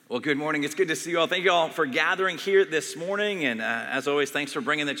Well, good morning. It's good to see you all. Thank you all for gathering here this morning. And as always, thanks for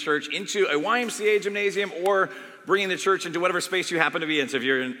bringing the church into a YMCA gymnasium or bringing the church into whatever space you happen to be in. So if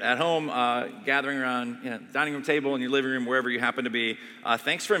you're at home, gathering around dining room table in your living room, wherever you happen to be,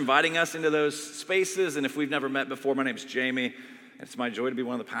 thanks for inviting us into those spaces. And if we've never met before, my name is Jamie. It's my joy to be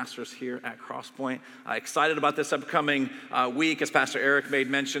one of the pastors here at Crosspoint. Excited about this upcoming week, as Pastor Eric made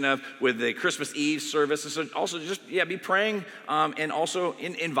mention of, with the Christmas Eve service. So also just, be praying and also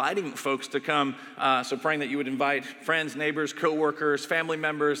inviting folks to come. So praying that you would invite friends, neighbors, coworkers, family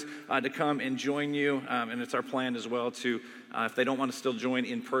members to come and join you. And it's our plan as well to, if they don't want to still join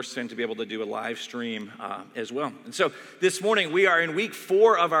in person, to be able to do a live stream as well. And so this morning, we are in week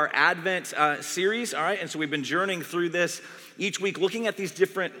 4 of our Advent series, all right? And so we've been journeying through this each week, looking at these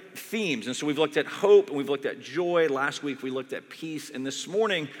different themes. And so we've looked at hope, and we've looked at joy. Last week, we looked at peace. And this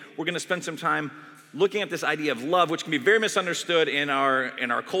morning, we're going to spend some time looking at this idea of love, which can be very misunderstood in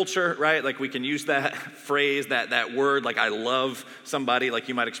our culture, right? Like we can use that phrase, that word, like I love somebody, like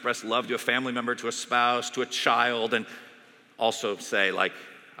you might express love to a family member, to a spouse, to a child, and also say, like,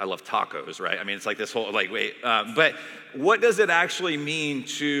 I love tacos, right? I mean, it's like this whole, but what does it actually mean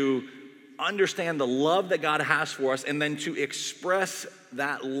to understand the love that God has for us and then to express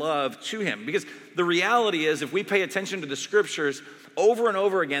that love to him? Because the reality is, if we pay attention to the scriptures over and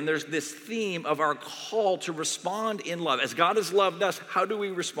over again, there's this theme of our call to respond in love. As God has loved us, how do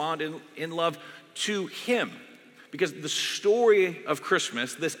we respond in love to him? Because the story of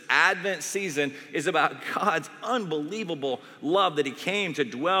Christmas, this Advent season, is about God's unbelievable love that he came to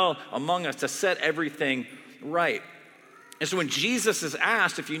dwell among us, to set everything right. And so when Jesus is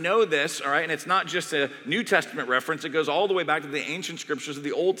asked, if you know this, all right, and it's not just a New Testament reference, it goes all the way back to the ancient scriptures of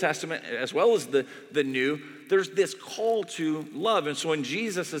the Old Testament as well as the New, there's this call to love. And so when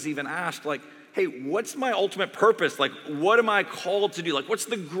Jesus is even asked, like, hey, what's my ultimate purpose? Like, what am I called to do? Like, what's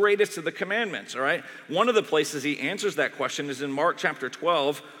the greatest of the commandments, all right? One of the places he answers that question is in Mark chapter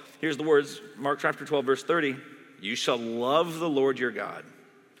 12. Here's the words, Mark chapter 12, verse 30. You shall love the Lord your God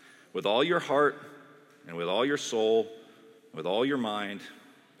with all your heart and with all your soul, with all your mind,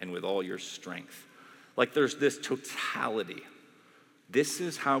 and with all your strength. Like there's this totality. This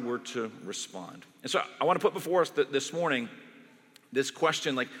is how we're to respond. And so I want to put before us this morning this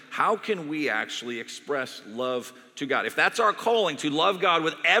question, like, how can we actually express love to God? If that's our calling, to love God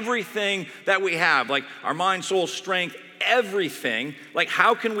with everything that we have, like our mind, soul, strength, everything, like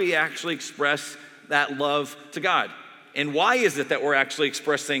how can we actually express that love to God? And why is it that we're actually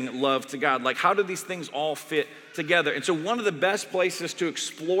expressing love to God? Like, how do these things all fit together? And so one of the best places to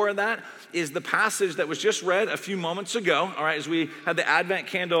explore that is the passage that was just read a few moments ago, all right, as we had the Advent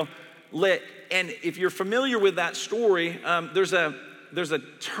candle lit. And if you're familiar with that story, there's a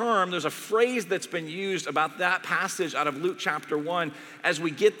phrase that's been used about that passage out of Luke chapter 1 as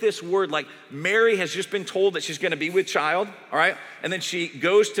we get this word, like Mary has just been told that she's going to be with child, all right? And then she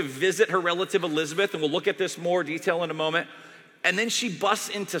goes to visit her relative Elizabeth, and we'll look at this more detail in a moment. And then she busts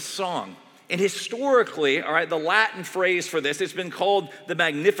into song. And historically, all right, the Latin phrase for this, it's been called the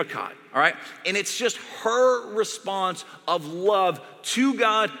magnificat, all right? And it's just her response of love to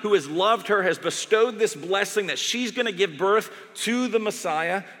God, who has loved her, has bestowed this blessing that she's gonna give birth to the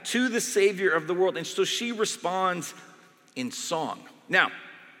Messiah, to the Savior of the world. And so she responds in song. Now,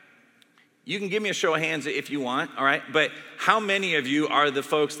 you can give me a show of hands if you want, all right? But how many of you are the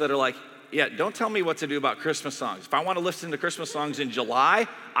folks that are like, yeah, don't tell me what to do about Christmas songs. If I want to listen to Christmas songs in July,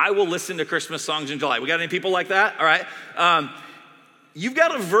 I will listen to Christmas songs in July. We got any people like that? All right. You've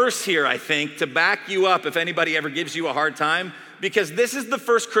got a verse here, I think, to back you up if anybody ever gives you a hard time, because this is the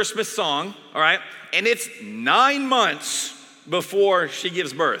first Christmas song, all right? And it's 9 months before she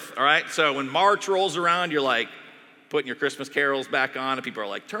gives birth, all right? So when March rolls around, you're like putting your Christmas carols back on, and people are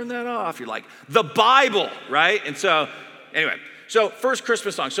like, turn that off. You're like, the Bible, right? And so anyway. So first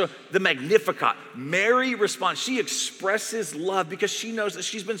Christmas song, so the Magnificat. Mary responds, she expresses love because she knows that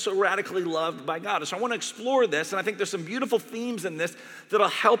she's been so radically loved by God. And so I want to explore this, and I think there's some beautiful themes in this that'll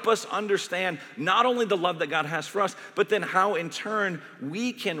help us understand not only the love that God has for us, but then how in turn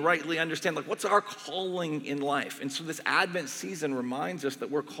we can rightly understand, like, what's our calling in life? And so this Advent season reminds us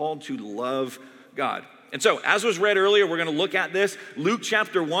that we're called to love God. And so, as was read earlier, we're going to look at this. Luke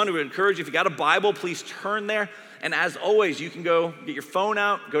chapter 1, we would encourage you, if you got a Bible, please turn there. And as always, you can go get your phone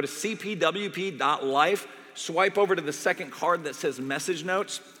out, go to cpwp.life, swipe over to the second card that says message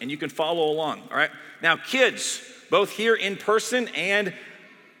notes, and you can follow along, all right? Now, kids, both here in person and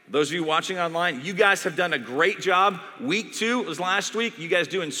those of you watching online, you guys have done a great job. Week 2 was last week. You guys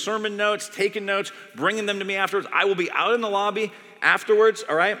doing sermon notes, taking notes, bringing them to me afterwards. I will be out in the lobby afterwards,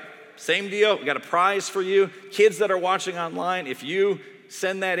 all right? Same deal. We got a prize for you. Kids that are watching online, if you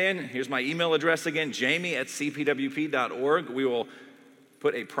send that in. Here's my email address again, jamie@cpwp.org. We will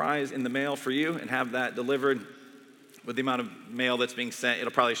put a prize in the mail for you and have that delivered. With the amount of mail that's being sent, it'll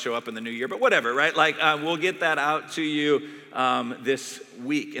probably show up in the new year, but whatever, right? We'll get that out to you this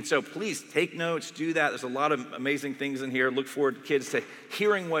week. And so please take notes, do that. There's a lot of amazing things in here. Look forward, kids, to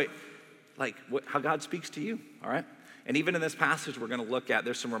hearing how God speaks to you, all right? And even in this passage we're going to look at,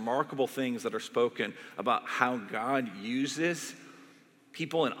 there's some remarkable things that are spoken about how God uses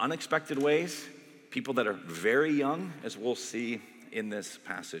people in unexpected ways, people that are very young, as we'll see in this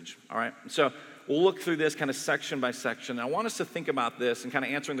passage, all right? So we'll look through this kind of section by section. I want us to think about this and kind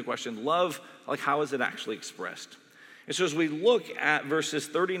of answering the question, love, how is it actually expressed? And so as we look at verses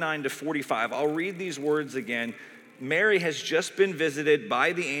 39 to 45, I'll read these words again. Mary has just been visited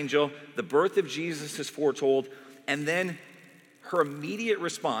by the angel. The birth of Jesus is foretold. And then her immediate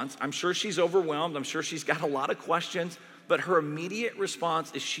response, I'm sure she's overwhelmed. I'm sure she's got a lot of questions. But her immediate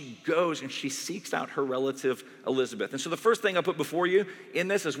response is she goes and she seeks out her relative Elizabeth. And so the first thing I put before you in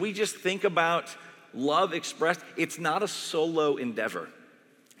this is we just think about love expressed. It's not a solo endeavor.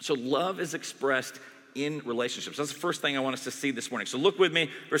 So love is expressed in relationships. That's the first thing I want us to see this morning. So look with me,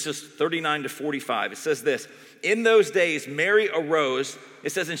 verses 39 to 45. It says this, in those days, Mary arose,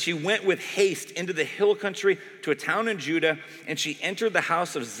 it says, and she went with haste into the hill country to a town in Judah, and she entered the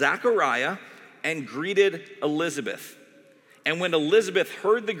house of Zechariah and greeted Elizabeth. And when Elizabeth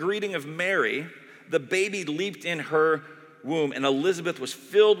heard the greeting of Mary, the baby leaped in her womb, and Elizabeth was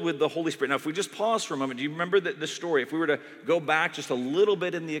filled with the Holy Spirit. Now, if we just pause for a moment, do you remember the story? If we were to go back just a little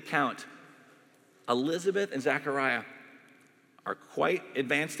bit in the account, Elizabeth and Zechariah are quite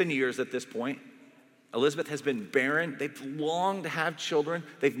advanced in years at this point. Elizabeth has been barren. They've longed to have children.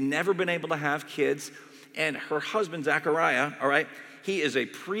 They've never been able to have kids. And her husband, Zechariah, all right, he is a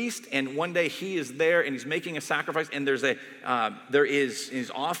priest, and one day he is there and he's making a sacrifice, and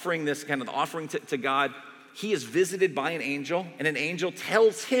he's offering this kind of offering to God. He is visited by an angel, and an angel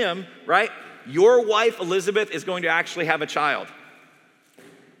tells him, right, your wife Elizabeth is going to actually have a child.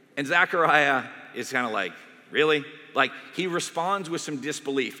 And Zechariah is kind of like, really? He responds with some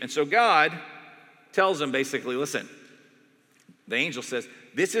disbelief. And so God tells him basically, listen, the angel says,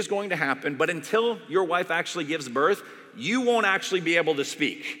 this is going to happen, but until your wife actually gives birth, you won't actually be able to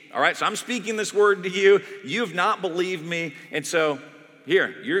speak, all right? So I'm speaking this word to you. You've not believed me, and so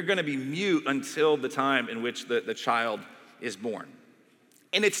here, you're going to be mute until the time in which the child is born.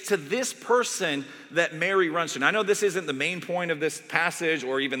 And it's to this person that Mary runs to. And I know this isn't the main point of this passage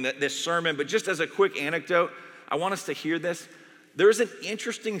or even this sermon, but just as a quick anecdote, I want us to hear this. There's an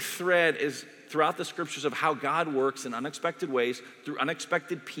interesting thread throughout the scriptures of how God works in unexpected ways through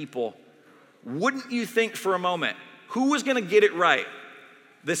unexpected people. Wouldn't you think for a moment, who was going to get it right?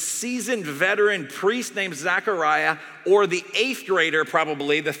 The seasoned veteran priest named Zechariah, or the 8th grader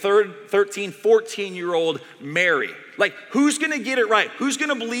probably, the 13, 14-year-old Mary? Who's going to get it right? Who's going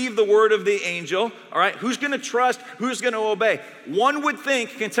to believe the word of the angel? All right, who's going to trust? Who's going to obey? One would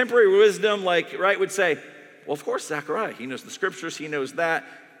think, contemporary wisdom, would say, well, of course, Zechariah. He knows the scriptures, he knows that,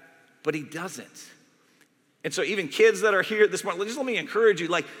 but he doesn't. And so even kids that are here this morning, just let me encourage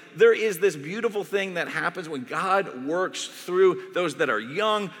you, there is this beautiful thing that happens when God works through those that are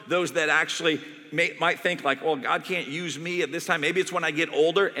young, those that actually might think well, God can't use me at this time. Maybe it's when I get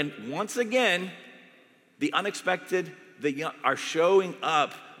older. And once again, the unexpected, the young are showing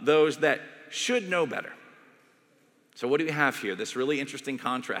up, those that should know better. So what do we have here? This really interesting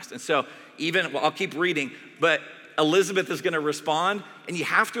contrast. And so I'll keep reading, but Elizabeth is going to respond, and you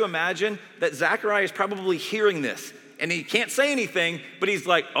have to imagine that Zechariah is probably hearing this, and he can't say anything, but he's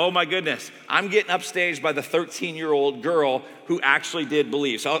like, oh my goodness, I'm getting upstaged by the 13-year-old girl who actually did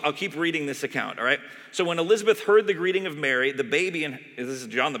believe. So I'll keep reading this account, all right? So when Elizabeth heard the greeting of Mary, the baby, and this is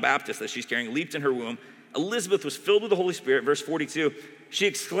John the Baptist that she's carrying, leaped in her womb. Elizabeth was filled with the Holy Spirit. Verse 42, she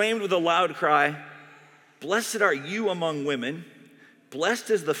exclaimed with a loud cry, blessed are you among women, blessed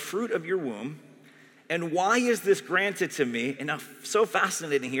is the fruit of your womb. And why is this granted to me? And now, so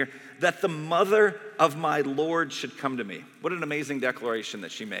fascinating here, that the mother of my Lord should come to me. What an amazing declaration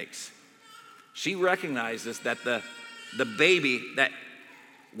that she makes. She recognizes that the baby that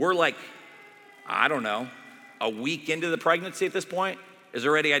we're a week into the pregnancy at this point, is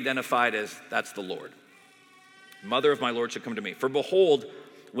already identified as, that's the Lord. Mother of my Lord should come to me. For behold,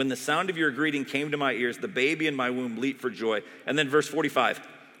 when the sound of your greeting came to my ears, the baby in my womb leaped for joy. And then verse 45,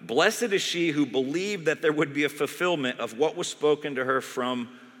 blessed is she who believed that there would be a fulfillment of what was spoken to her from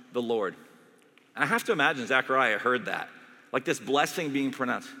the Lord. And I have to imagine Zechariah heard that, this blessing being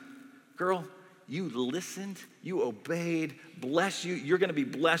pronounced. Girl, you listened, you obeyed, bless you. You're going to be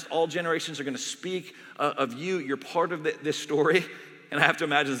blessed. All generations are going to speak of you. You're part of this story. And I have to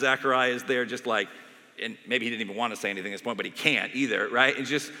imagine Zechariah is there just like, and maybe he didn't even want to say anything at this point, but he can't either, right? It's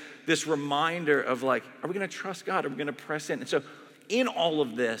just this reminder of like, are we going to trust God? Are we going to press in? And so in all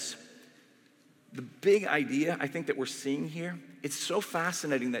of this, the big idea I think that we're seeing here, it's so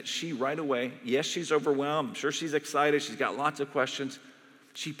fascinating that she right away, yes, she's overwhelmed. I'm sure she's excited. She's got lots of questions.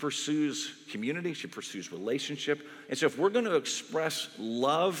 She pursues community. She pursues relationship. And so if we're going to express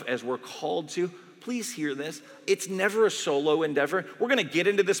love as we're called to, please hear this. It's never a solo endeavor. We're going to get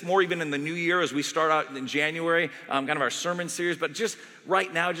into this more even in the new year as we start out in January, kind of our sermon series. But just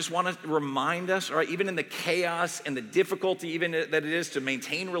right now, just want to remind us, all right, even in the chaos and the difficulty even that it is to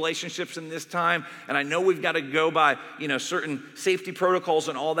maintain relationships in this time. And I know we've got to go by, certain safety protocols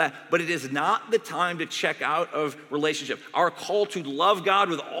and all that, but it is not the time to check out of relationship. Our call to love God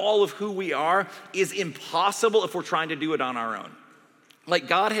with all of who we are is impossible if we're trying to do it on our own. Like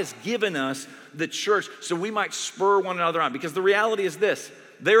God has given us the church so we might spur one another on. Because the reality is this,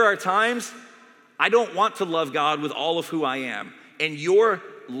 there are times I don't want to love God with all of who I am. And your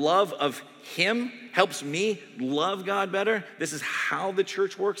love of him helps me love God better. This is how the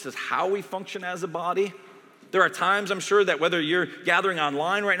church works. This is how we function as a body. There are times, I'm sure, that whether you're gathering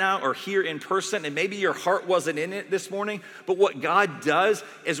online right now or here in person, and maybe your heart wasn't in it this morning, but what God does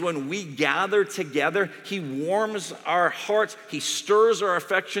is when we gather together, he warms our hearts, he stirs our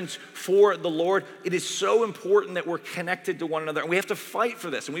affections for the Lord. It is so important that we're connected to one another, and we have to fight for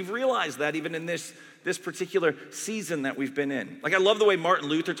this, and we've realized that even in this particular season that we've been in. Like, I love the way Martin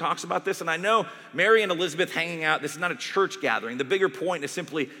Luther talks about this, and I know Mary and Elizabeth hanging out, this is not a church gathering. The bigger point is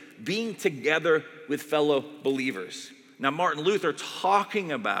simply being together with fellow believers. Now, Martin Luther,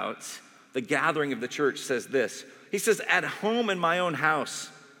 talking about the gathering of the church, says this. He says, at home in my own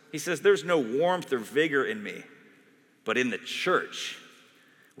house, he says, there's no warmth or vigor in me, but in the church,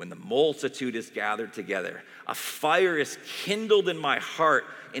 when the multitude is gathered together, a fire is kindled in my heart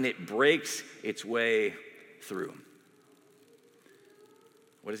and it breaks its way through.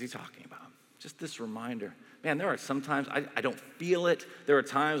 What is he talking about? Just this reminder. Man, there are sometimes I don't feel it. There are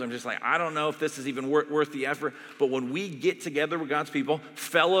times I'm just like, I don't know if this is even worth the effort. But when we get together with God's people,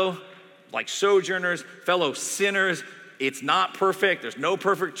 fellow like sojourners, fellow sinners, it's not perfect. There's no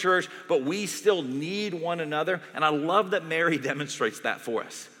perfect church, but we still need one another. And I love that Mary demonstrates that for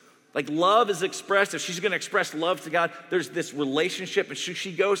us. Like love is expressed, if she's going to express love to God, there's this relationship and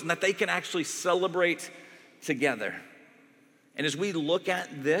she goes and that they can actually celebrate together. And as we look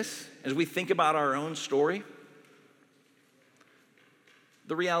at this, as we think about our own story,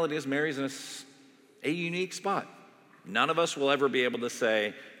 the reality is Mary's in a unique spot. None of us will ever be able to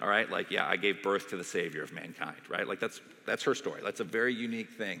say, all right, like, yeah, I gave birth to the Savior of mankind, right? Like that's her story. That's a very unique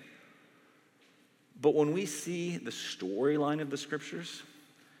thing. But when we see the storyline of the scriptures,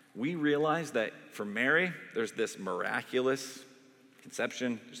 we realize that for Mary, there's this miraculous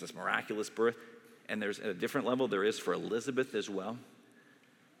conception, there's this miraculous birth, and there's at a different level there is for Elizabeth as well.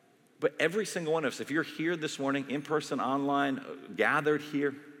 But every single one of us, if you're here this morning, in person, online, gathered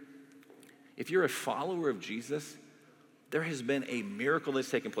here, if you're a follower of Jesus, there has been a miracle that's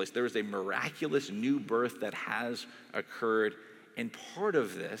taken place. There is a miraculous new birth that has occurred. And part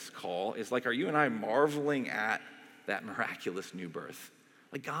of this call is like, are you and I marveling at that miraculous new birth?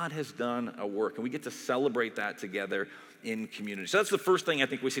 Like God has done a work, and we get to celebrate that together in community. So that's the first thing I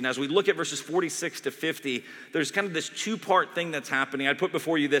think we see. Now, as we look at verses 46 to 50, there's kind of this two-part thing that's happening. I'd put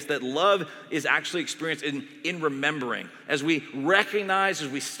before you this, that love is actually experienced in remembering. As we recognize, as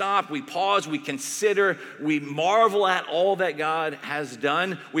we stop, we pause, we consider, we marvel at all that God has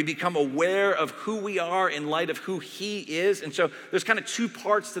done. We become aware of who we are in light of who he is. And so there's kind of two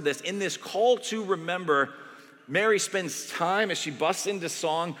parts to this. In this call to remember, Mary spends time as she busts into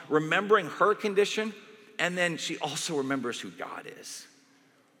song remembering her condition, and then she also remembers who God is.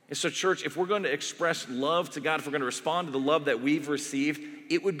 And so, church, if we're going to express love to God, if we're going to respond to the love that we've received,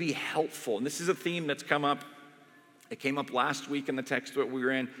 it would be helpful. And this is a theme that's come up. It came up last week in the text that we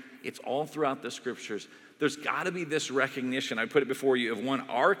were in. It's all throughout the scriptures. There's got to be this recognition, I put it before you, of one,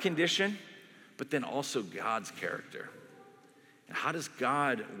 our condition, but then also God's character. And how does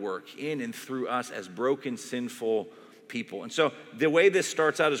God work in and through us as broken, sinful people? And so the way this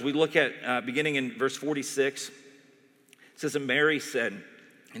starts out is we look at beginning in verse 46. It says, and Mary said,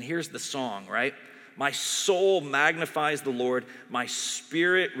 and here's the song, right? My soul magnifies the Lord. My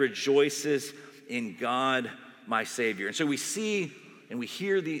spirit rejoices in God, my Savior. And so we see and we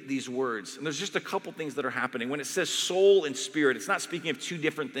hear these words. And there's just a couple things that are happening. When it says soul and spirit, it's not speaking of two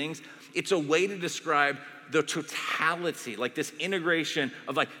different things. It's a way to describe the totality, like this integration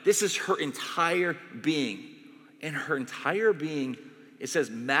of like, this is her entire being. And her entire being it says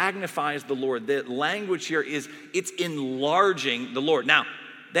magnifies the Lord. The language here is it's enlarging the Lord. Now,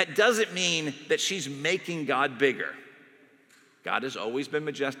 that doesn't mean that she's making God bigger. God has always been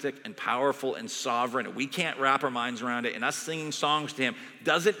majestic and powerful and sovereign, and we can't wrap our minds around it, and us singing songs to him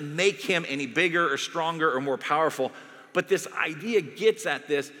doesn't make him any bigger or stronger or more powerful. But this idea gets at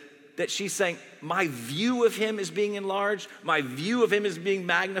this, that she's saying, my view of him is being enlarged, my view of him is being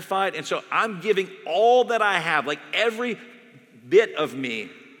magnified, and so I'm giving all that I have, like every bit of me,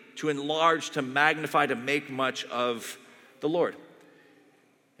 to enlarge, to magnify, to make much of the Lord.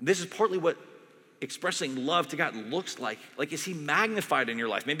 And this is partly what expressing love to God looks like. Like, is he magnified in your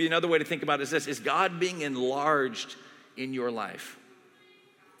life? Maybe another way to think about it is this: is God being enlarged in your life?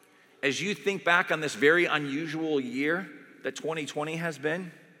 As you think back on this very unusual year that 2020 has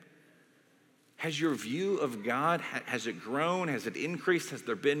been, has your view of God, has it grown? Has it increased? Has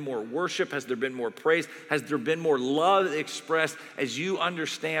there been more worship? Has there been more praise? Has there been more love expressed as you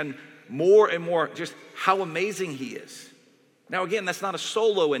understand more and more just how amazing he is? Now, again, that's not a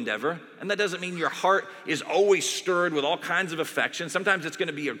solo endeavor, and that doesn't mean your heart is always stirred with all kinds of affection. Sometimes it's going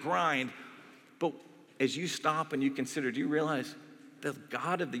to be a grind. But as you stop and you consider, do you realize the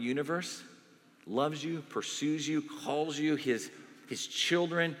God of the universe loves you, pursues you, calls you his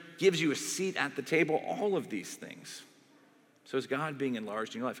children, gives you a seat at the table, all of these things? So is God being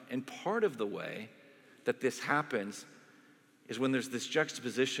enlarged in your life? And part of the way that this happens is when there's this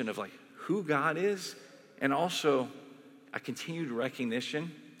juxtaposition of like who God is and also a continued recognition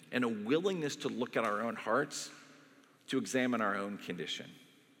and a willingness to look at our own hearts, to examine our own condition.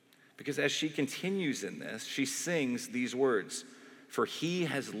 Because as she continues in this, she sings these words, "For he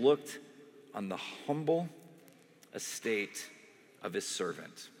has looked on the humble estate of his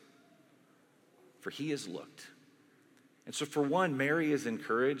servant." For he has looked. And so for one, Mary is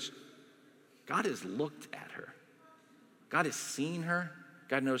encouraged. God has looked at her. God has seen her.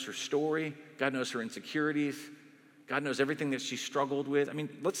 God knows her story. God knows her insecurities. God knows everything that she struggled with. I mean,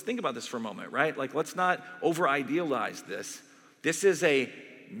 let's think about this for a moment, right? Like, let's not over-idealize this. This is a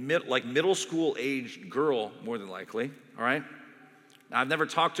middle school aged girl, more than likely, all right? Now, I've never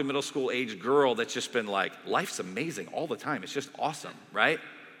talked to a middle school aged girl that's just been like, life's amazing all the time. It's just awesome, right?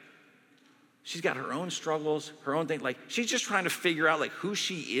 She's got her own struggles, her own thing. Like, she's just trying to figure out like who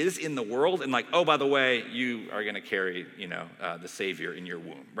she is in the world, and like, oh, by the way, you are going to carry, the Savior in your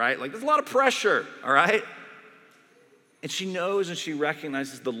womb, right? Like, there's a lot of pressure, all right? And she knows and she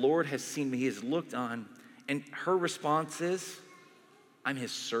recognizes the Lord has seen me. He has looked on. And her response is, I'm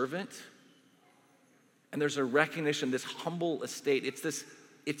his servant. And there's a recognition, this humble estate. It's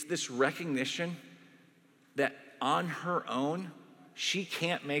this recognition that on her own, she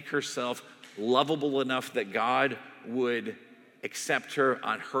can't make herself lovable enough that God would accept her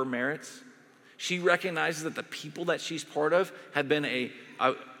on her merits. She recognizes that the people that she's part of have been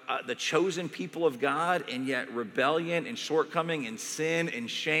the chosen people of God, and yet rebellion and shortcoming and sin and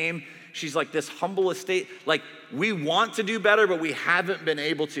shame. She's like this humble estate. Like, we want to do better, but we haven't been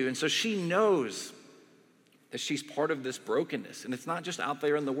able to. And so she knows that she's part of this brokenness. And it's not just out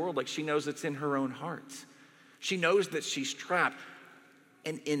there in the world. Like, she knows it's in her own heart. She knows that she's trapped.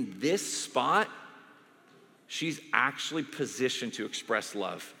 And in this spot, she's actually positioned to express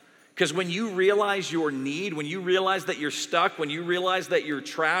love. Because when you realize your need, when you realize that you're stuck, when you realize that you're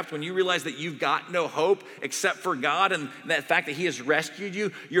trapped, when you realize that you've got no hope except for God and that fact that he has rescued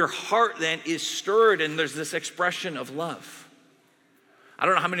you, your heart then is stirred and there's this expression of love. I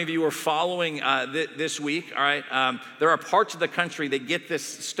don't know how many of you are following this week, all right? There are parts of the country that get this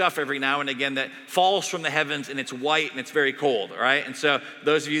stuff every now and again that falls from the heavens and it's white and it's very cold, all right? And so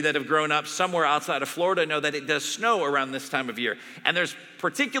those of you that have grown up somewhere outside of Florida know that it does snow around this time of year. And there's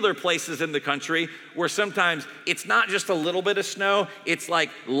particular places in the country where sometimes it's not just a little bit of snow, it's like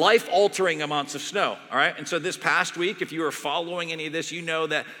life-altering amounts of snow, all right? And so this past week, if you were following any of this, you know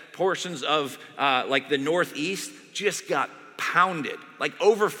that portions of like the Northeast just got pounded, like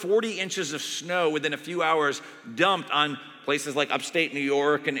over 40 inches of snow within a few hours dumped on places like upstate New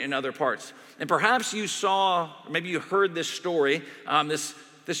York and other parts. And perhaps you saw, or maybe you heard this story, this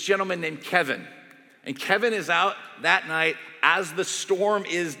gentleman named Kevin. And Kevin is out that night as the storm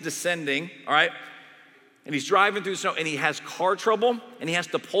is descending, all right? And he's driving through the snow and he has car trouble and he has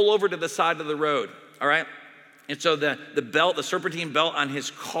to pull over to the side of the road, all right? And so the belt, the serpentine belt on his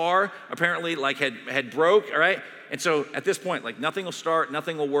car apparently like had broke, all right? And so at this point, like nothing will start,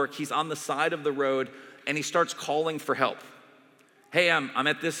 nothing will work. He's on the side of the road and he starts calling for help. Hey, I'm on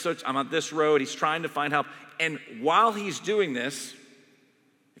this road. He's trying to find help. And while he's doing this,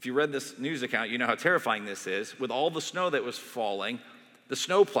 if you read this news account, you know how terrifying this is. With all the snow that was falling, the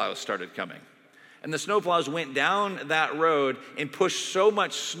snow plows started coming. And the snowplows went down that road and pushed so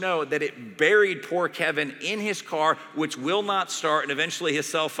much snow that it buried poor Kevin in his car, which will not start, and eventually his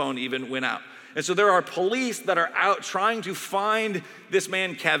cell phone even went out. And so there are police that are out trying to find this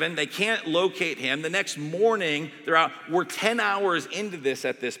man, Kevin. They can't locate him. The next morning, they're out. We're 10 hours into this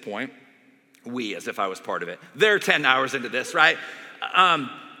at this point. We, as if I was part of it. They're 10 hours into this, right? And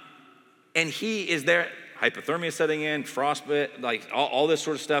he is there. Hypothermia setting in, frostbite, like all this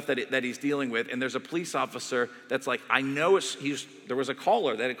sort of stuff that he's dealing with. And there's a police officer that's like, I know there was a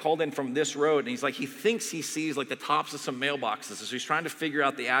caller that had called in from this road. And he's like, he thinks he sees like the tops of some mailboxes. So he's trying to figure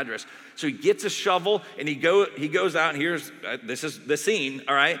out the address. So he gets a shovel and he goes out, and here's, this is the scene,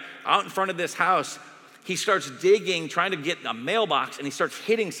 all right? Out in front of this house, he starts digging, trying to get a mailbox, and he starts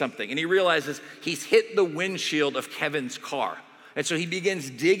hitting something. And he realizes he's hit the windshield of Kevin's car. And so he begins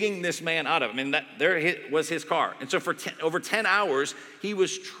digging this man out of him. And there was his car. And so for over 10 hours, he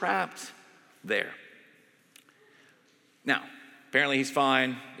was trapped there. Now, apparently he's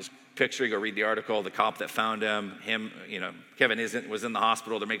fine. This picture, you go read the article, the cop that found him, Kevin was in the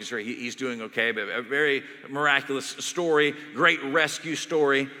hospital. They're making sure he's doing okay. But a very miraculous story, great rescue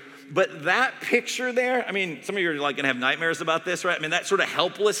story. But that picture there, I mean, some of you are like gonna have nightmares about this, right? I mean, that sort of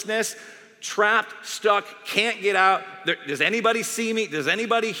helplessness, trapped, stuck, can't get out. Does anybody see me? Does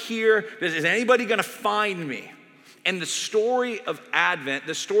anybody hear? Is anybody gonna find me? And the story of Advent,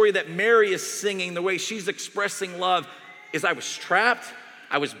 the story that Mary is singing, the way she's expressing love, is I was trapped,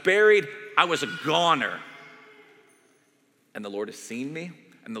 I was buried, I was a goner. And the Lord has seen me,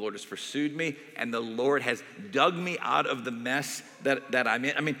 and the Lord has pursued me, and the Lord has dug me out of the mess that I'm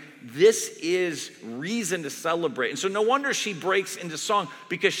in. I mean, this is reason to celebrate. And so no wonder she breaks into song,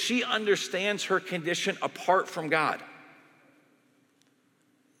 because she understands her condition apart from God.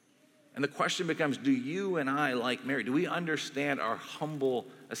 And the question becomes, do you and I, like Mary, do we understand our humble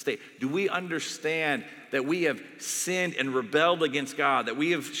estate? Do we understand that we have sinned and rebelled against God, that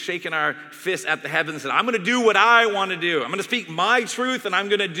we have shaken our fists at the heavens and said, I'm going to do what I want to do. I'm going to speak my truth, and I'm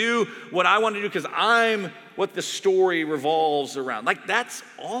going to do what I want to do because I'm what the story revolves around. Like, that's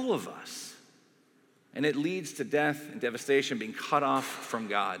all of us. And it leads to death and devastation, being cut off from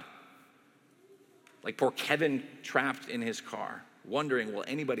God. Like poor Kevin trapped in his car, wondering, will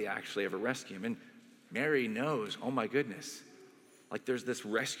anybody actually ever rescue him? And Mary knows, oh my goodness, like there's this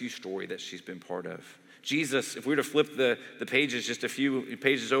rescue story that she's been part of. Jesus, if we were to flip the pages just a few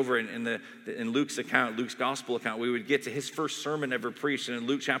pages over in Luke's account, Luke's gospel account, we would get to his first sermon ever preached. And in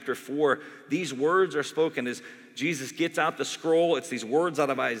Luke chapter 4, these words are spoken as Jesus gets out the scroll. It's these words out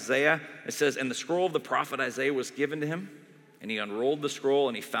of Isaiah. It says, and the scroll of the prophet Isaiah was given to him. And he unrolled the scroll,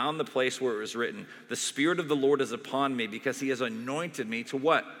 and he found the place where it was written, the Spirit of the Lord is upon me, because he has anointed me to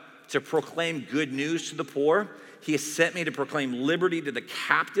what? To proclaim good news to the poor. He has sent me to proclaim liberty to the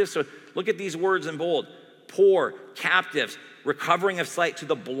captives. So look at these words in bold. Poor, captives, recovering of sight to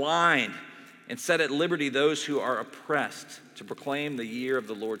the blind, and set at liberty those who are oppressed, to proclaim the year of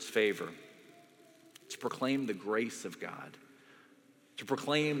the Lord's favor, to proclaim the grace of God, to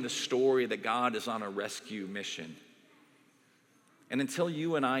proclaim the story that God is on a rescue mission. And until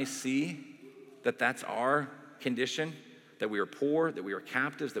you and I see that that's our condition, that we are poor, that we are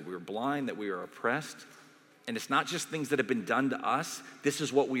captives, that we are blind, that we are oppressed, and it's not just things that have been done to us, this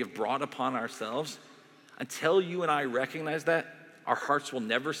is what we have brought upon ourselves. Until you and I recognize that, our hearts will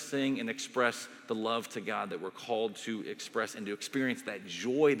never sing and express the love to God that we're called to express and to experience that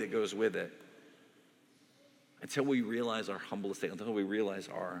joy that goes with it. Until we realize our humble estate, until we realize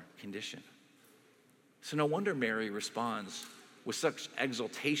our condition. So no wonder Mary responds with such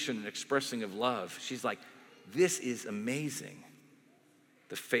exaltation and expressing of love. She's like, this is amazing,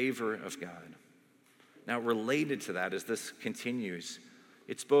 the favor of God. Now, related to that, as this continues,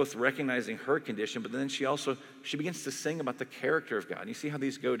 it's both recognizing her condition, but then she begins to sing about the character of God. And you see how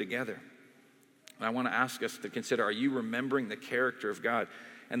these go together. And I want to ask us to consider, are you remembering the character of God?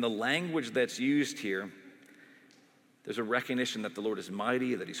 And the language that's used here, there's a recognition that the Lord is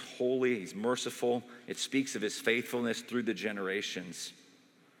mighty, that he's holy, he's merciful. It speaks of his faithfulness through the generations.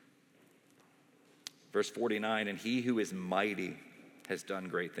 Verse 49, and he who is mighty has done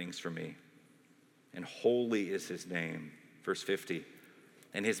great things for me, and holy is his name. Verse 50,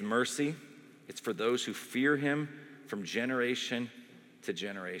 and his mercy, it's for those who fear him from generation to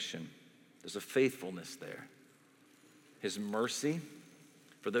generation. There's a faithfulness there. His mercy,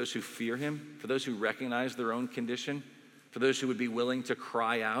 for those who fear him, for those who recognize their own condition, for those who would be willing to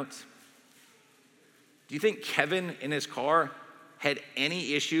cry out. Do you think Kevin in his car had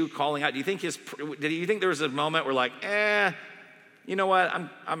any issue calling out? Do you think there was a moment where like, you know what,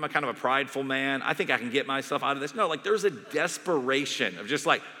 I'm a kind of a prideful man. I think I can get myself out of this. No, like there's a desperation of just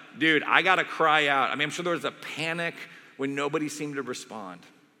like, dude, I got to cry out. I mean, I'm sure there was a panic when nobody seemed to respond.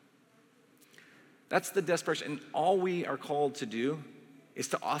 That's the desperation. And all we are called to do is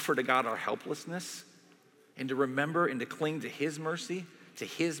to offer to God our helplessness and to remember and to cling to his mercy, to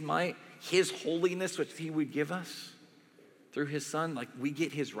his might, his holiness, which he would give us through his son. Like, we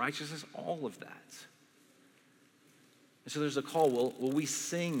get his righteousness, all of that. And so there's a call. Will we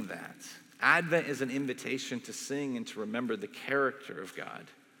sing that? Advent is an invitation to sing and to remember the character of God,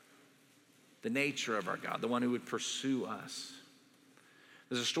 the nature of our God, the one who would pursue us.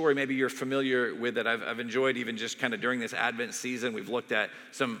 There's a story maybe you're familiar with that I've enjoyed even just kind of during this Advent season. We've looked at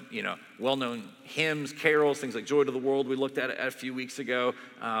some, well-known hymns, carols, things like Joy to the World we looked at a few weeks ago.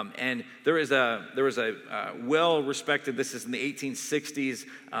 And there was a well-respected, this is in the 1860s,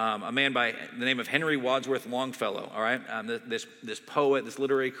 a man by the name of Henry Wadsworth Longfellow, all right? This poet, this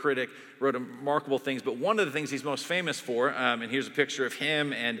literary critic, wrote remarkable things. But one of the things he's most famous for, and here's a picture of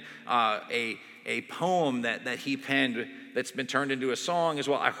him and a poem that he penned that's been turned into a song as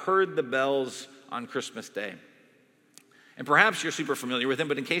well. I heard the bells on Christmas Day. And perhaps you're super familiar with him,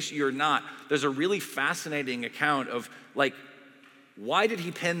 but in case you're not, there's a really fascinating account of, like, why did he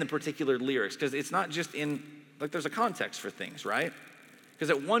pen the particular lyrics? Because it's not just there's a context for things, right? Because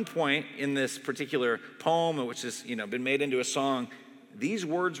at one point in this particular poem, which has, been made into a song, these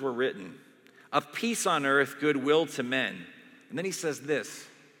words were written: of peace on earth, goodwill to men. And then he says this: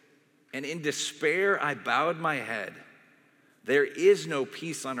 and in despair I bowed my head. There is no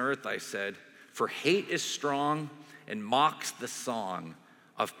peace on earth, I said, for hate is strong and mocks the song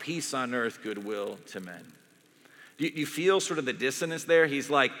of peace on earth, goodwill to men. Do you feel sort of the dissonance there?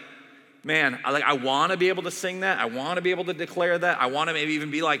 He's like, man, I want to be able to sing that. I want to be able to declare that. I want to maybe even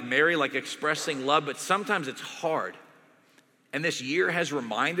be like Mary, like expressing love, but sometimes it's hard. And this year has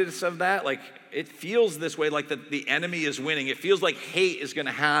reminded us of that. Like, it feels this way, like the enemy is winning. It feels like hate is going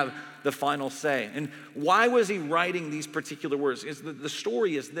to have the final say. And why was he writing these particular words? The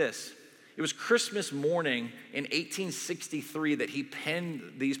story is this. It was Christmas morning in 1863 that he penned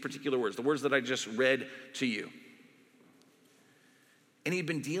these particular words, the words that I just read to you. And he'd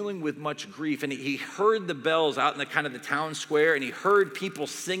been dealing with much grief, and he heard the bells out in the kind of the town square, and he heard people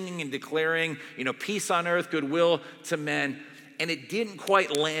singing and declaring, peace on earth, goodwill to men. And it didn't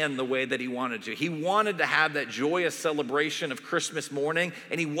quite land the way that he wanted to. He wanted to have that joyous celebration of Christmas morning,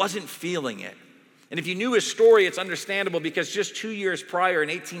 and he wasn't feeling it. And if you knew his story, it's understandable, because just 2 years prior, in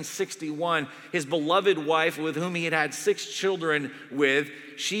 1861, his beloved wife, with whom he had had 6 children with,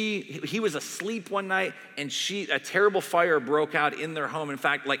 he was asleep one night, and a terrible fire broke out in their home. In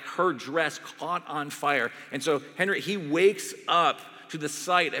fact, like, her dress caught on fire. And so Henry, he wakes up to the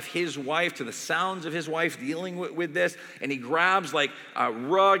sight of his wife, to the sounds of his wife dealing with this, and he grabs like a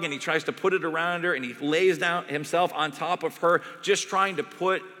rug and he tries to put it around her, and he lays down himself on top of her, just trying to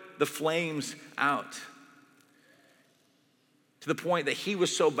put the flames out. To the point that he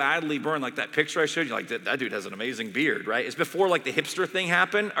was so badly burned, like that picture I showed you, like that dude has an amazing beard, right? It's before like the hipster thing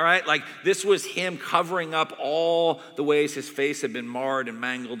happened, all right? Like, this was him covering up all the ways his face had been marred and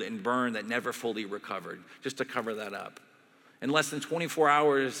mangled and burned that never fully recovered, just to cover that up. And less than 24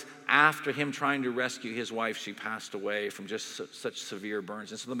 hours after him trying to rescue his wife, she passed away from just such severe burns.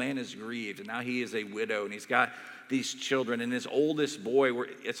 And so the man is grieved, and now he is a widow, and he's got these children. And his oldest boy,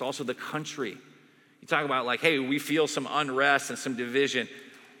 it's also the country. You talk about like, hey, we feel some unrest and some division.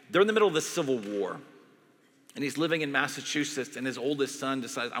 They're in the middle of the Civil War. And he's living in Massachusetts, and his oldest son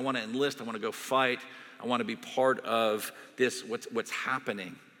decides, I want to enlist, I want to go fight, I want to be part of this, what's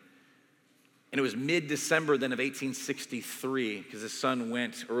happening. And it was mid-December then of 1863, because his son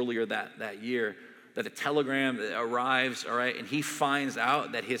went earlier that year, that a telegram arrives, all right, and he finds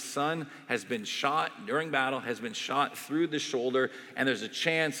out that his son has been shot during battle, has been shot through the shoulder, and there's a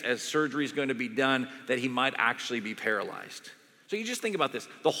chance, as surgery is going to be done, that he might actually be paralyzed. So you just think about this.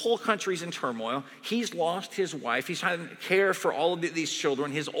 The whole country's in turmoil. He's lost his wife. He's trying to care for all of these children.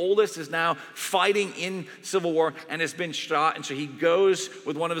 His oldest is now fighting in Civil War and has been shot. And so he goes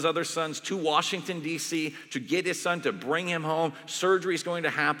with one of his other sons to Washington, D.C. to get his son, to bring him home. Surgery is going to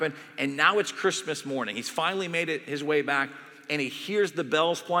happen. And now it's Christmas morning. He's finally made his way back. And he hears the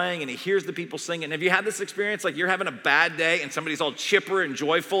bells playing, and he hears the people singing. And have you had this experience? Like, you're having a bad day, and somebody's all chipper and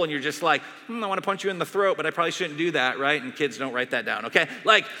joyful, and you're just like, I want to punch you in the throat, but I probably shouldn't do that, right? And kids, don't write that down, okay?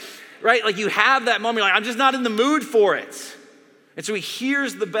 Like, right? Like, you have that moment, you're like, I'm just not in the mood for it. And so he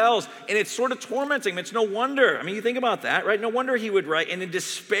hears the bells, and it's sort of tormenting him. It's no wonder. I mean, you think about that, right? No wonder he would write, and in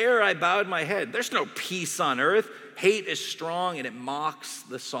despair I bowed my head. There's no peace on earth. Hate is strong, and it mocks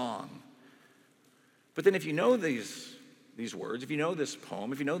the song. But then if you know these words, if you know this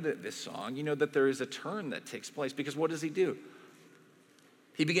poem, if you know this song, you know that there is a turn that takes place, because what does he do?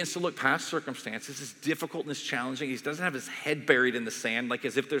 He begins to look past circumstances. It's difficult and it's challenging. He doesn't have his head buried in the sand like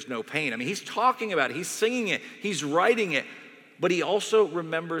as if there's no pain. I mean, he's talking about it. He's singing it. He's writing it. But he also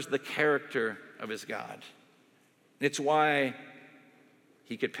remembers the character of his God. It's why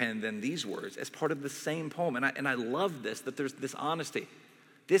he could pen then these words as part of the same poem. And I love this, that there's this honesty.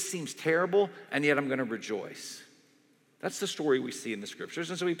 This seems terrible, and yet I'm going to rejoice. That's the story we see in the scriptures.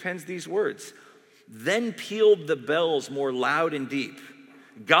 And so he pens these words. Then pealed the bells more loud and deep.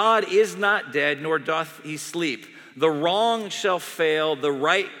 God is not dead, nor doth he sleep. The wrong shall fail, the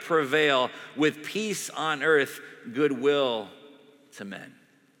right prevail, with peace on earth, goodwill to men.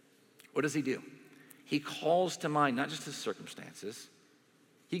 What does he do? He calls to mind not just his circumstances.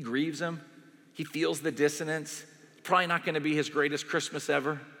 He grieves them. He feels the dissonance. It's probably not going to be his greatest Christmas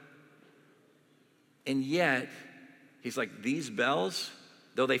ever. And yet, he's like, these bells,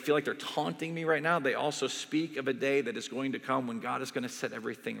 though they feel like they're taunting me right now, they also speak of a day that is going to come when God is going to set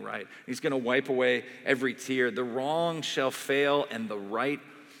everything right. He's going to wipe away every tear. The wrong shall fail and the right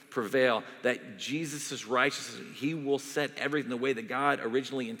prevail. That Jesus' righteousness, he will set everything the way that God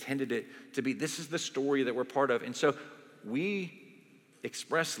originally intended it to be. This is the story that we're part of. And so we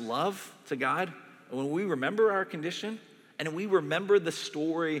express love to God when we remember our condition and we remember the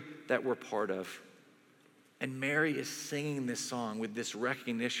story that we're part of. And Mary is singing this song with this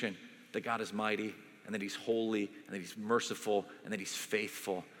recognition that God is mighty and that he's holy and that he's merciful and that he's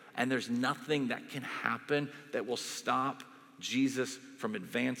faithful. And there's nothing that can happen that will stop Jesus from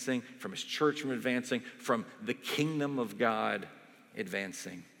advancing, from his church from advancing, from the kingdom of God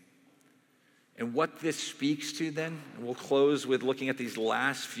advancing. And what this speaks to then, and we'll close with looking at these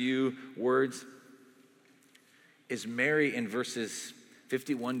last few words, is Mary in verses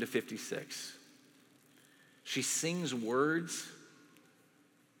 51 to 56. She sings words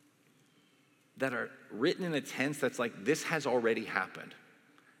that are written in a tense that's like, this has already happened.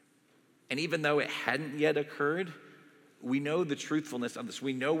 And even though it hadn't yet occurred, we know the truthfulness of this.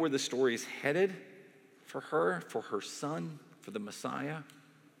 We know where the story is headed for her son, for the Messiah.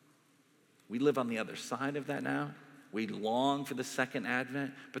 We live on the other side of that now. We long for the second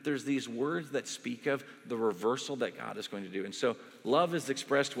advent, but there's these words that speak of the reversal that God is going to do. And so love is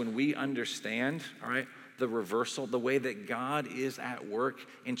expressed when we understand, all right, the reversal, the way that God is at work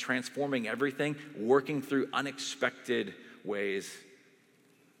in transforming everything, working through unexpected ways.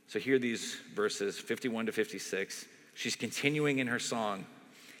 So hear these verses, 51 to 56. She's continuing in her song.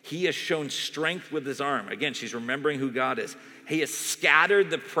 He has shown strength with his arm. Again, she's remembering who God is. He has scattered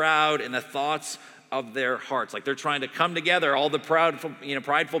the proud in the thoughts of their hearts. Like they're trying to come together, all the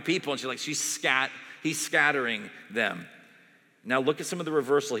prideful people. And she's like, he's scattering them. Now look at some of the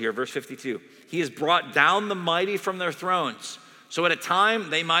reversal here, verse 52. He has brought down the mighty from their thrones. So at a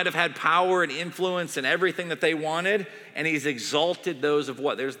time, they might have had power and influence and everything that they wanted, and he's exalted those of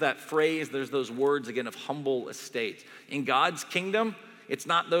what? There's that phrase, there's those words again of humble estate. In God's kingdom, it's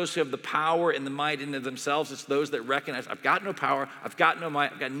not those who have the power and the might in themselves. It's those that recognize, I've got no power, I've got no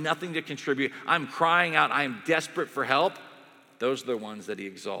might, I've got nothing to contribute. I'm crying out, I am desperate for help. Those are the ones that he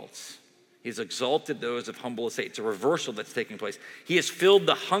exalts. He's exalted those of humble estate. It's a reversal that's taking place. He has filled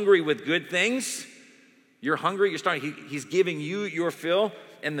the hungry with good things. You're hungry, you're starving. He's giving you your fill.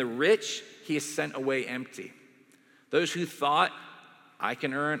 And the rich, he has sent away empty. Those who thought, I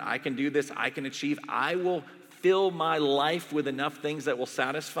can earn, I can do this, I can achieve, I will fill my life with enough things that will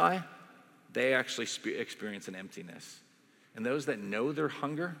satisfy, they actually experience an emptiness. And those that know their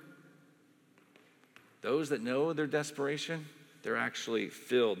hunger, those that know their desperation, they're actually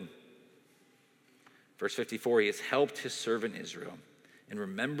filled. Verse 54, he has helped his servant Israel in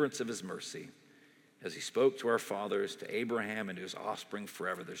remembrance of his mercy, as he spoke to our fathers, to Abraham, and to his offspring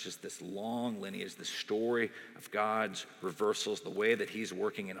forever. There's just this long lineage, this story of God's reversals, the way that he's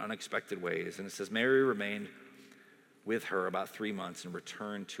working in unexpected ways. And it says, Mary remained with her about 3 months and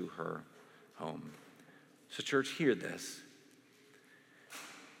returned to her home. So church, hear this.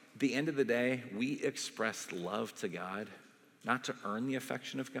 At the end of the day, we express love to God, not to earn the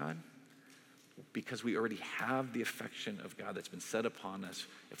affection of God, because we already have the affection of God that's been set upon us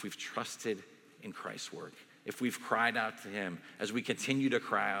if we've trusted in Christ's work. If we've cried out to him, as we continue to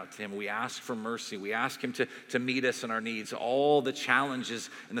cry out to him, we ask for mercy. We ask him to meet us in our needs. All the challenges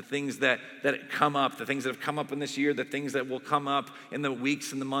and the things that come up, the things that have come up in this year, the things that will come up in the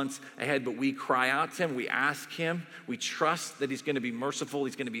weeks and the months ahead. But we cry out to him. We ask him. We trust that he's going to be merciful.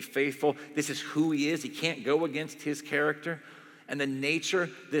 He's going to be faithful. This is who he is. He can't go against his character. And the nature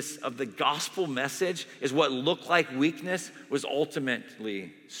of the gospel message is what looked like weakness was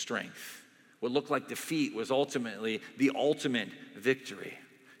ultimately strength. What looked like defeat was ultimately the ultimate victory.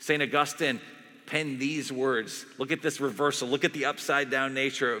 St. Augustine pen these words. Look at this reversal. Look at the upside down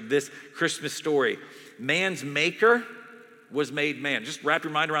nature of this Christmas story. Man's maker was made man. Just wrap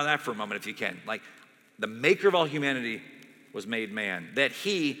your mind around that for a moment if you can. Like, the maker of all humanity was made man, that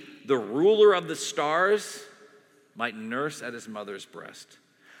he, the ruler of the stars, might nurse at his mother's breast,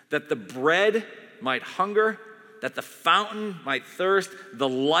 that the bread might hunger, that the fountain might thirst, the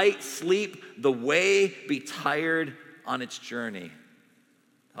light sleep, the way be tired on its journey.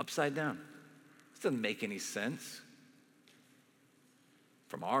 Upside down. This doesn't make any sense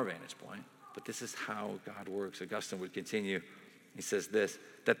from our vantage point, but this is how God works. Augustine would continue. He says this,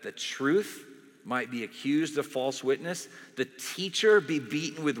 that the truth might be accused of false witness, the teacher be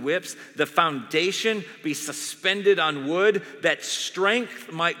beaten with whips, the foundation be suspended on wood, that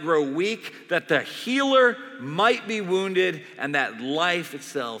strength might grow weak, that the healer might be wounded, and that life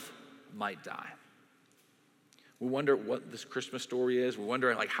itself might die. We wonder what this Christmas story is. We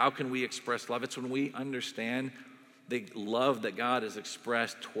wonder, like, how can we express love? It's when we understand the love that God has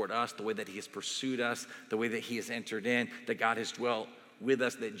expressed toward us, the way that he has pursued us, the way that he has entered in, that God has dwelt with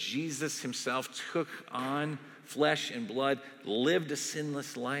us, that Jesus himself took on flesh and blood, lived a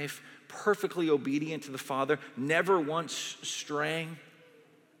sinless life, perfectly obedient to the Father, never once straying,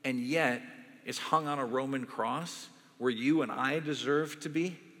 and yet is hung on a Roman cross where you and I deserve to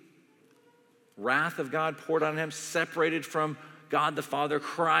be. Wrath of God poured on him, separated from God the Father,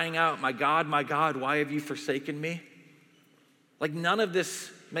 crying out, my God, why have you forsaken me? Like, none of this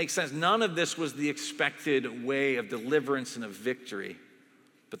makes sense. None of this was the expected way of deliverance and of victory.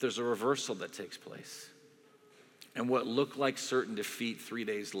 But there's a reversal that takes place. And what looked like certain defeat 3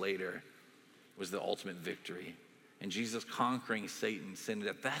 days later was the ultimate victory. And Jesus conquering Satan, sin,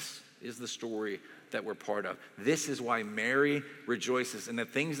 that is the story that we're part of. This is why Mary rejoices. And the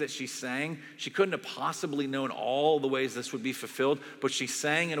things that she sang, she couldn't have possibly known all the ways this would be fulfilled, but she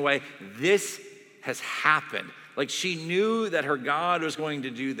sang in a way, this has happened. Like, she knew that her God was going to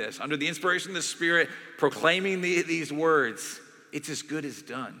do this. Under the inspiration of the Spirit, proclaiming these words, it's as good as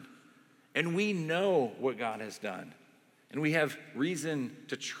done. And we know what God has done. And we have reason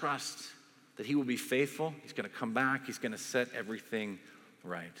to trust that he will be faithful. He's going to come back. He's going to set everything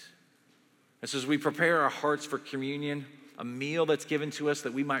right. And so as we prepare our hearts for communion, a meal that's given to us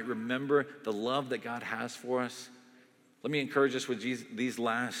that we might remember the love that God has for us, let me encourage us with these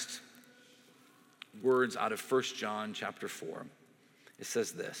last words out of 1 John chapter 4. It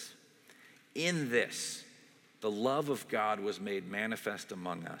says this, in this, the love of God was made manifest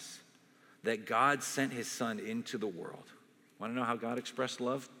among us, that God sent his Son into the world. Want to know how God expressed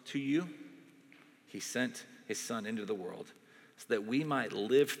love to you? He sent his Son into the world so that we might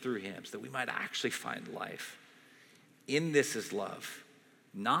live through him, so that we might actually find life. In this is love,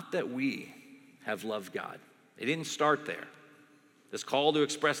 not that we have loved God. It didn't start there. This call to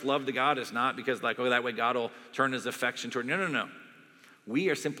express love to God is not because, like, oh, that way God will turn his affection toward. No. We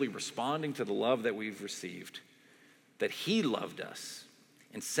are simply responding to the love that we've received, that he loved us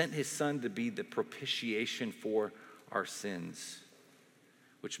and sent his Son to be the propitiation for our sins,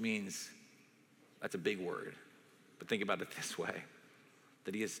 which means, that's a big word, but think about it this way,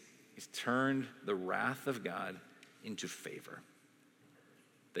 that he's turned the wrath of God into favor.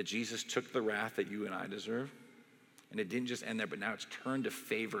 That Jesus took the wrath that you and I deserve, and it didn't just end there, but now it's turned to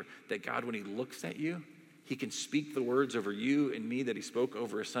favor, that God, when he looks at you, he can speak the words over you and me that he spoke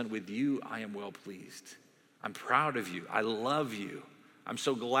over his Son. With you, I am well pleased. I'm proud of you. I love you. I'm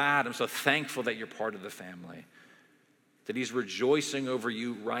so glad. I'm so thankful that you're part of the family. That he's rejoicing over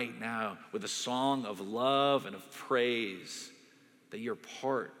you right now with a song of love and of praise, that you're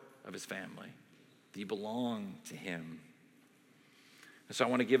part of his family, that you belong to him. And so I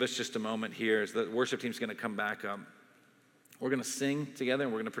want to give us just a moment here as the worship team's going to come back up. We're going to sing together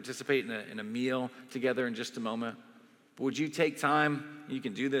and we're going to participate in a meal together in just a moment. But would you take time? You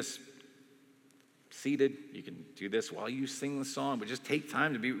can do this seated. You can do this while you sing the song, but just take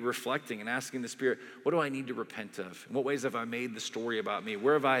time to be reflecting and asking the Spirit, what do I need to repent of? In what ways have I made the story about me?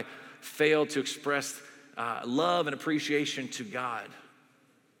 Where have I failed to express love and appreciation to God?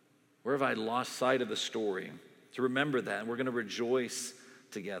 Where have I lost sight of the story? To remember that, and we're going to rejoice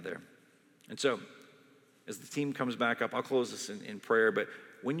together. And so, as the team comes back up, I'll close this in prayer, but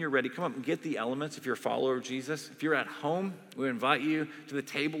when you're ready, come up and get the elements if you're a follower of Jesus. If you're at home, we invite you to the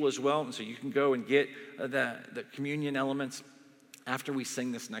table as well, and so you can go and get the communion elements after we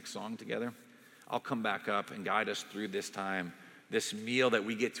sing this next song together. I'll come back up and guide us through this time, this meal that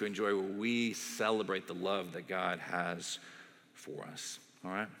we get to enjoy where we celebrate the love that God has for us.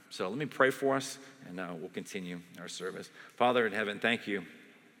 All right? So let me pray for us, and we'll continue our service. Father in heaven, thank you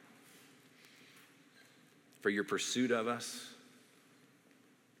for your pursuit of us.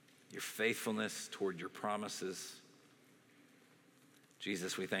 your faithfulness toward your promises.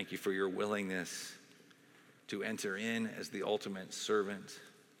 Jesus, we thank you for your willingness to enter in as the ultimate servant.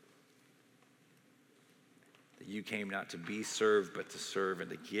 That you came not to be served, but to serve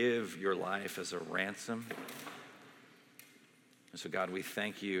and to give your life as a ransom. And so, God, we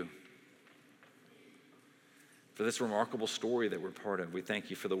thank you for this remarkable story that we're part of. We thank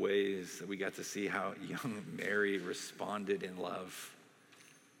you for the ways that we got to see how young Mary responded in love.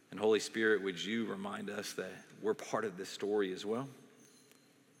 And Holy Spirit, would you remind us that we're part of this story as well?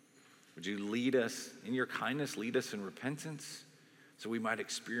 Would you lead us in your kindness, lead us in repentance, so we might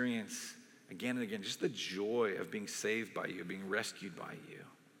experience again and again just the joy of being saved by you, being rescued by you.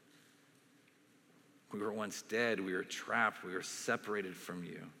 We were once dead, we were trapped, we were separated from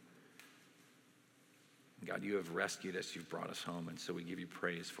you. God, you have rescued us, you've brought us home, and so we give you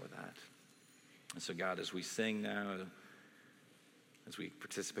praise for that. And so God, as we sing now, as we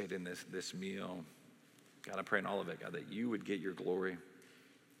participate in this meal, God, I pray in all of it, God, that you would get your glory,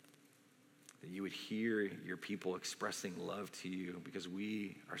 that you would hear your people expressing love to you, because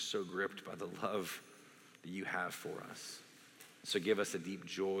we are so gripped by the love that you have for us. So give us a deep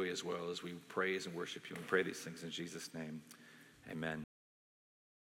joy as well as we praise and worship you. And pray these things in Jesus' name. Amen.